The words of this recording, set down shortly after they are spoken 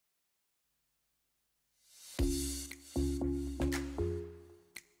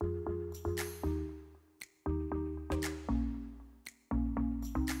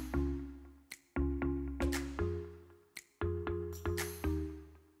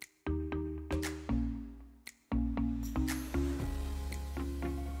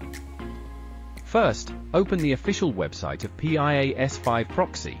First, open the official website of PIA S5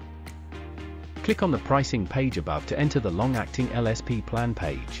 Proxy. Click on the pricing page above to enter the long-acting LSP plan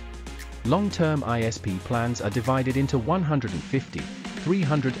page. Long-term ISP plans are divided into 150,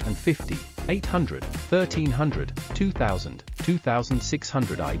 350, 800, 1300, 2000,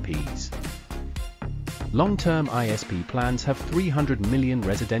 2600 IPs. Long-term ISP plans have 300 million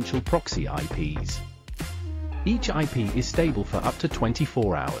residential proxy IPs. Each IP is stable for up to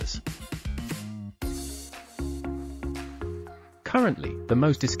 24 hours. Currently, the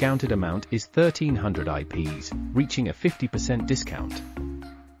most discounted amount is 1300 IPs, reaching a 50% discount.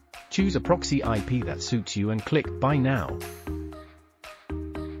 Choose a proxy IP that suits you and click Buy Now.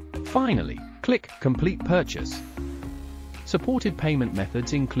 Finally, click Complete Purchase. Supported payment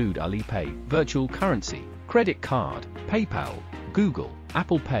methods include Alipay, virtual currency, credit card, PayPal, Google,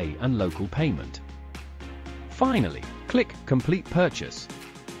 Apple Pay and local payment. Finally, click Complete Purchase.